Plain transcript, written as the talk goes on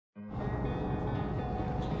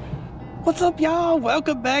What's up, y'all?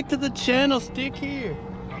 Welcome back to the channel. Stick here.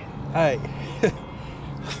 Hey,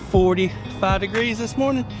 45 degrees this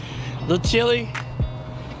morning, a little chilly.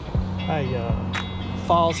 Hey,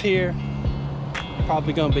 fall's here.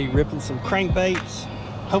 Probably gonna be ripping some crankbaits,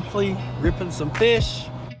 hopefully ripping some fish.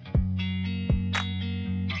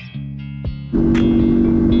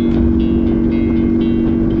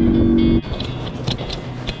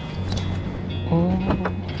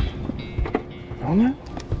 I don't know.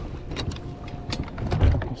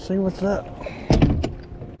 Let's see what's up.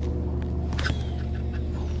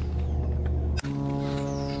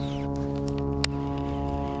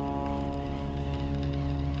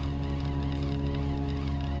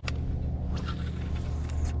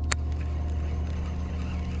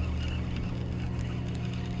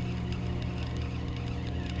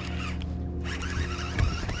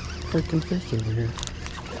 Freaking fish over here.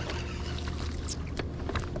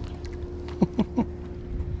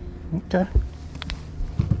 Okay.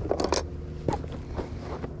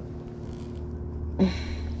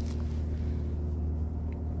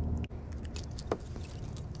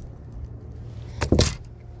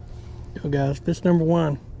 Go guys, fish number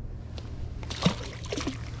one.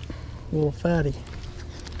 Little fatty.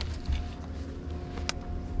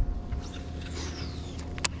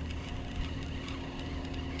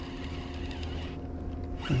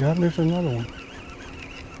 God, there's another one.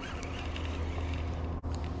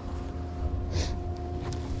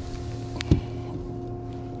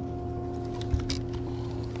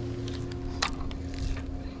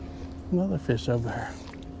 Another fish over there.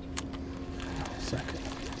 A second.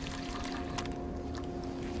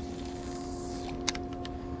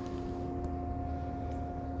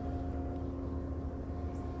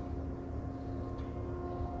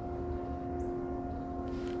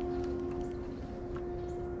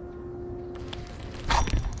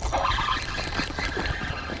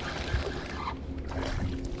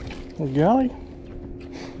 Golly.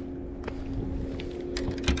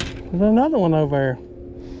 There's another one over there.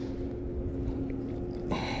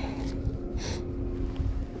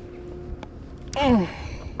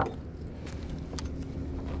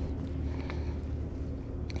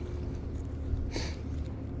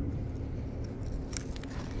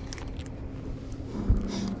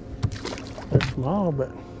 They're small,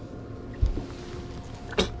 but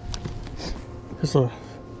it's a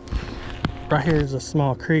right here is a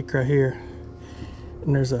small creek right here,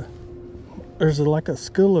 and there's like a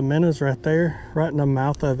school of minnows right there, right in the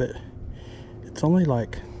mouth of it. It's only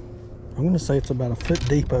like, I'm gonna say it's about a foot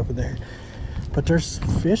deep over there, but there's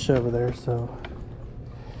fish over there, so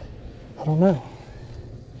I don't know.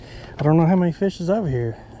 I don't know how many fish is over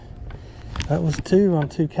here. That was 2 on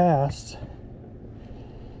 2 casts.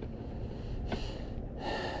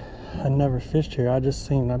 I never fished here. I just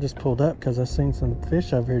pulled up because I seen some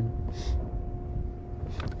fish over here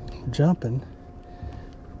jumping.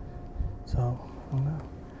 So I don't know.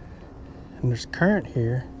 And there's current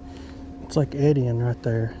here. It's like eddying right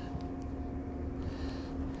there.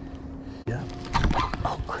 Yeah.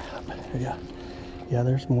 Oh crap. Yeah,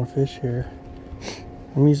 there's more fish here.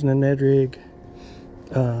 I'm using a Ned rig.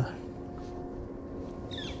 I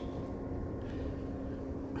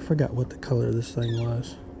forgot what the color of this thing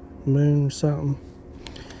was. Moon something.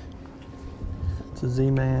 It's a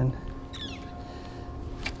Z-Man.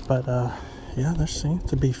 But yeah, there seems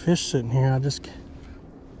to be fish sitting here.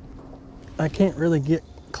 I can't really get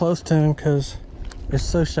close to them because it's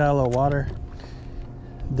so shallow water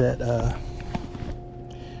that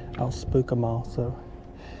I'll spook them all. So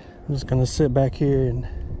I'm just gonna sit back here and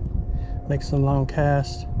make some long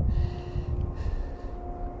casts.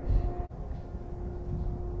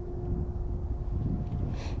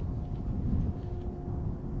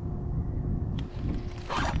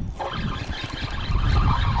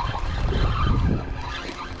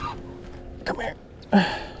 Come here.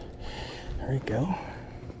 There we go.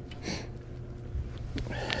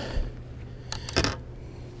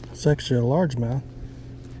 It's actually a largemouth.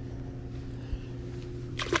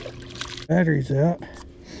 Battery's out.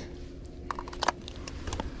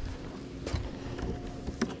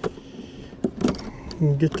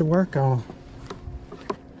 And get to work on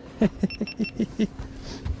them.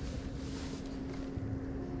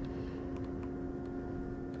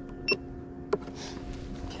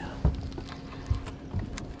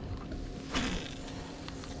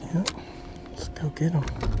 Yep, let's go get them.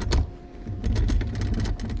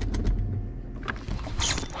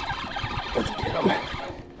 Let's get them.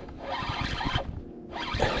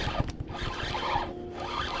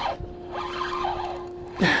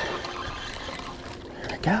 There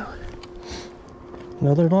we go.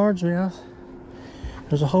 Another largemouth.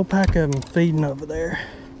 There's a whole pack of them feeding over there.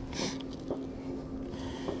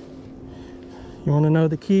 You want to know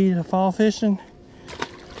the key to fall fishing?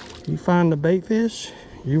 You find the bait fish,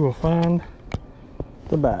 you will find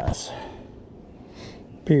the bass.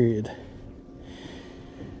 Period.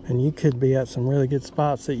 And you could be at some really good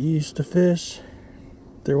spots that you used to fish.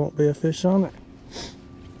 There won't be a fish on it.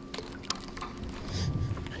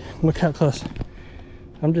 Look how close.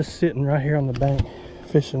 I'm just sitting right here on the bank,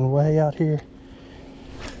 fishing way out here.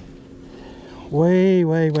 Way,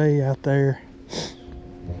 way, way out there.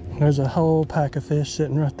 There's a whole pack of fish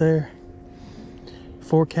sitting right there.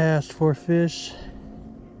 4 casts, 4 fish.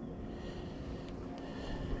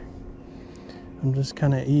 I'm just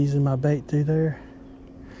kind of easing my bait through there.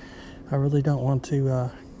 I really don't want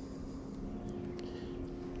to,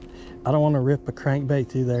 I don't want to rip a crankbait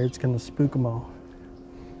through there. It's going to spook them all.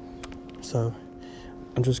 So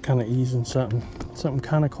I'm just kind of easing something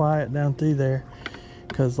kind of quiet down through there.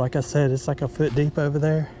 Because like I said, it's like a foot deep over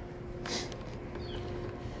there.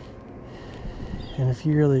 And if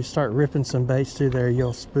you really start ripping some baits through there,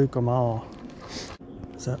 you'll spook them all.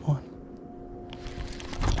 Is that one?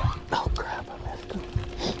 Oh crap, I missed him.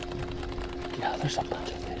 Yeah, there's a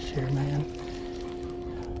bunch of fish here, man.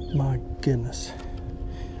 My goodness.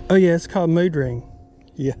 Oh yeah, it's called mood ring.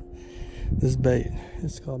 Yeah, this bait,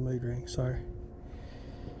 it's called mood ring, sorry.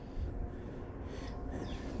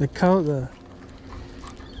 The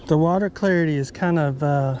water clarity is kind of,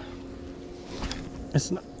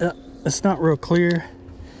 it's not real clear.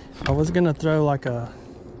 I was gonna throw like a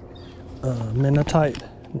Minotite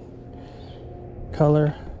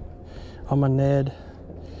color on my Ned,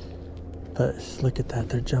 but look at that,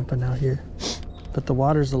 they're jumping out here. But the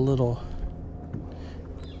water's a little,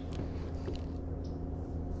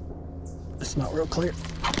 it's not real clear.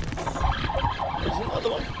 There's another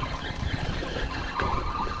one.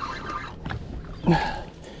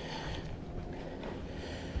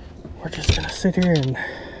 We're just gonna sit here and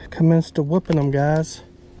commence to whooping them, guys.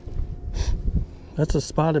 That's a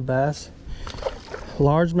spotted bass.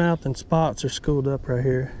 Largemouth and spots are schooled up right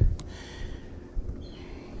here.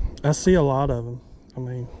 I see a lot of them. I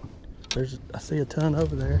mean, I see a ton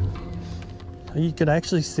over there. You could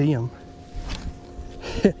actually see them.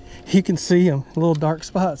 You can see them, little dark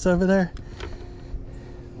spots over there.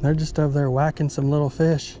 They're just over there whacking some little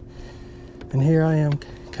fish. And here I am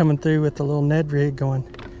coming through with the little Ned rig going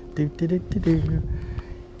do do do do do.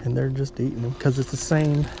 And they're just eating them because it's the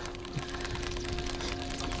same.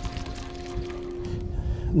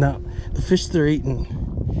 Now, the fish they're eating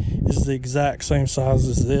is the exact same size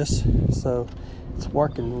as this, so it's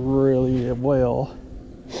working really well.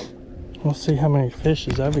 We'll see how many fish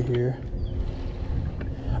is over here.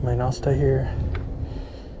 I mean, I'll stay here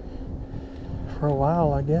for a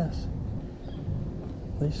while, I guess.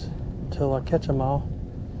 At least until I catch them all.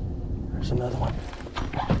 There's another one.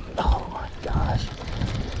 Oh my gosh.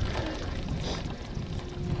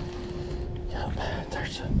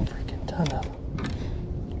 There's a freaking ton of them.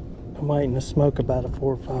 I'm waiting to smoke about a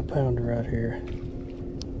 4 or 5 pounder right here.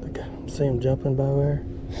 Look, I see them jumping by there.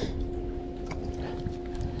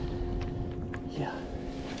 Yeah.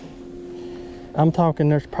 I'm talking,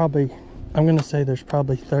 there's probably, I'm gonna say there's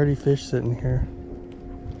probably 30 fish sitting here.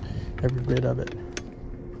 Every bit of it.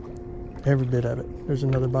 Every bit of it. There's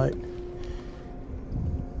another bite.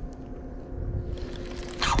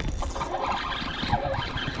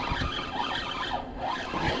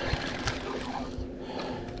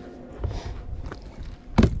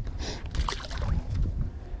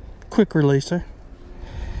 Quick releaser.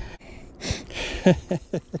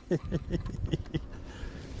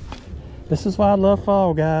 This is why I love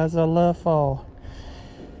fall, guys. I love fall.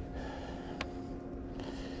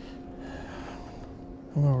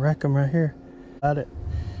 I'm gonna wreck them right here. Got it.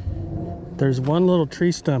 There's one little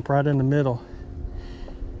tree stump right in the middle,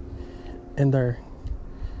 and they're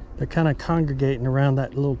kind of congregating around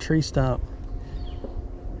that little tree stump.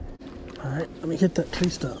 All right, let me hit that tree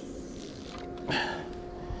stump.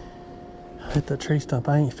 Hit that tree stump.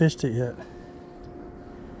 I ain't fished it yet.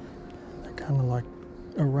 They're kind of like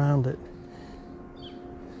around it.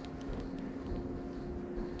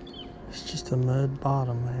 It's just a mud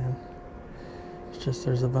bottom, man. It's just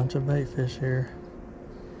there's a bunch of bait fish here.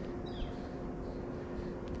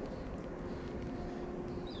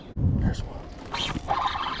 There's one.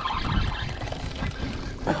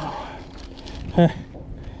 Oh.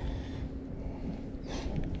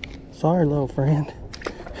 Sorry, little friend.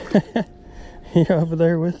 You're over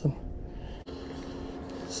there with them.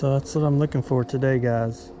 So that's what I'm looking for today,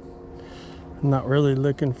 guys. I'm not really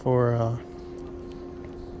looking for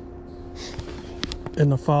in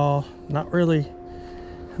the fall, not really.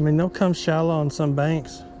 I mean, they'll come shallow on some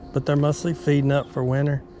banks, but they're mostly feeding up for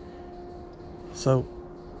winter. So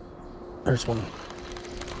There's one.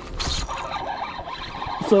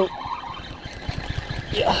 So,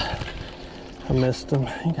 yeah, I missed him.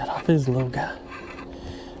 He got off his little guy.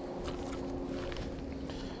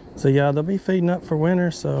 So yeah, they'll be feeding up for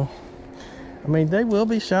winter. So, I mean, they will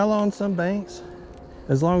be shallow on some banks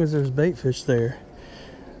as long as there's bait fish there.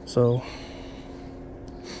 So,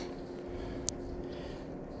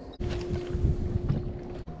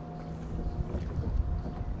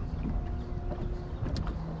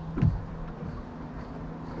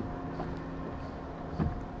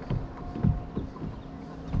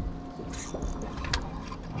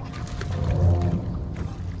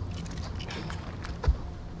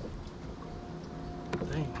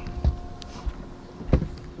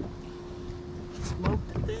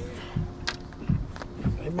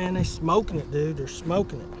 man, they smoking it, dude. They're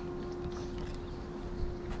smoking it.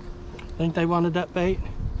 Think they wanted that bait?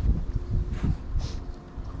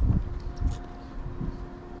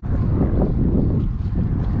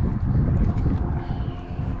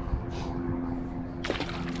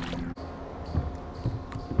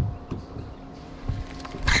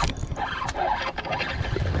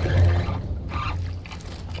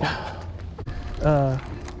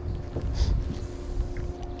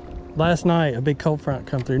 Last night a big cold front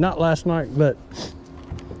come through. Not last night, but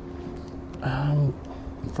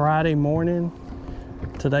Friday morning.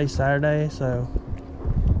 Today's Saturday, so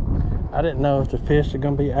I didn't know if the fish are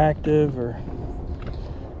gonna be active or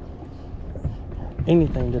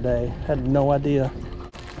anything today. Had no idea.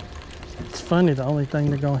 It's funny, the only thing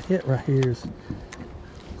they're gonna hit right here is,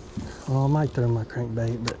 well, I might throw my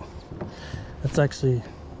crankbait, but that's actually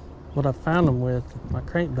what I found them with, my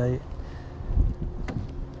crankbait.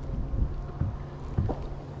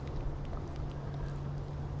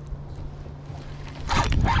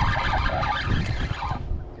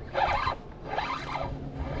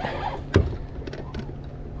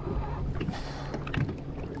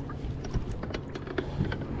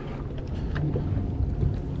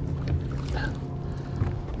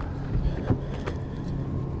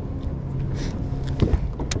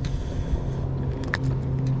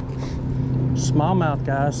 Smallmouth,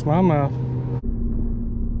 guys, smallmouth.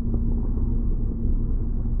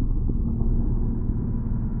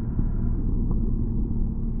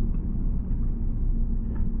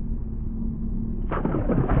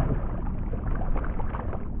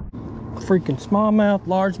 Freaking smallmouth,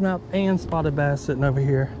 largemouth, and spotted bass sitting over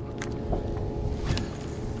here.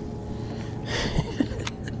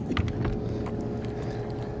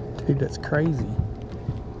 Dude, that's crazy.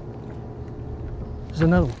 There's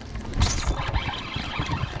another one.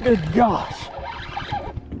 Good gosh.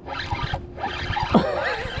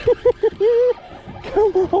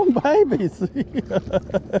 Come on, babies.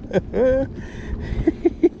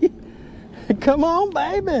 Come on,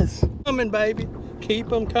 babies. Coming, baby. Keep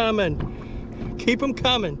them coming. Keep them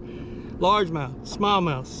coming. Largemouth,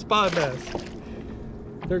 smallmouth, spotted bass.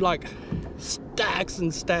 They're like stacks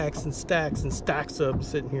and stacks and stacks and stacks of them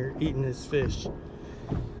sitting here eating this fish.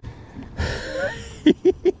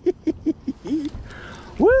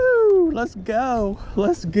 Woo! Let's go.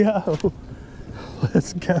 Let's go.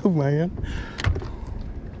 Let's go, man.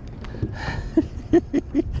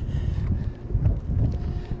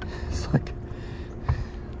 It's like,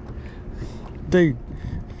 dude,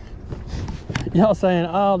 y'all saying,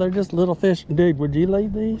 oh, they're just little fish. Dude, would you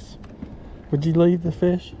leave these? Would you leave the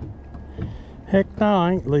fish? Heck no,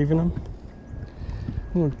 I ain't leaving them.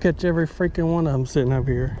 I'm gonna catch every freaking one of them sitting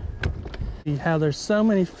over here. See how there's so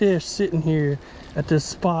many fish sitting here at this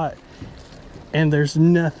spot and there's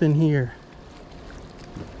nothing here.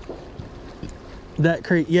 That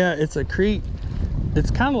creek, yeah, it's a creek.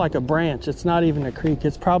 It's kind of like a branch. It's not even a creek.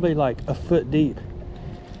 It's probably like a foot deep.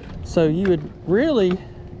 So you would really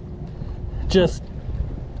just,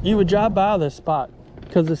 you would drive by this spot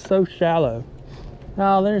because it's so shallow.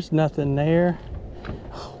 Oh, there's nothing there.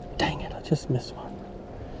 Oh, dang it, I just missed one.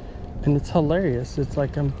 And it's hilarious. It's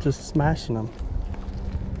like I'm just smashing them.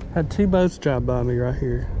 Had two boats drive by me right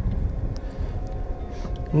here.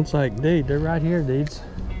 And it's like, dude, they're right here, dudes.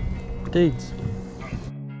 Dudes.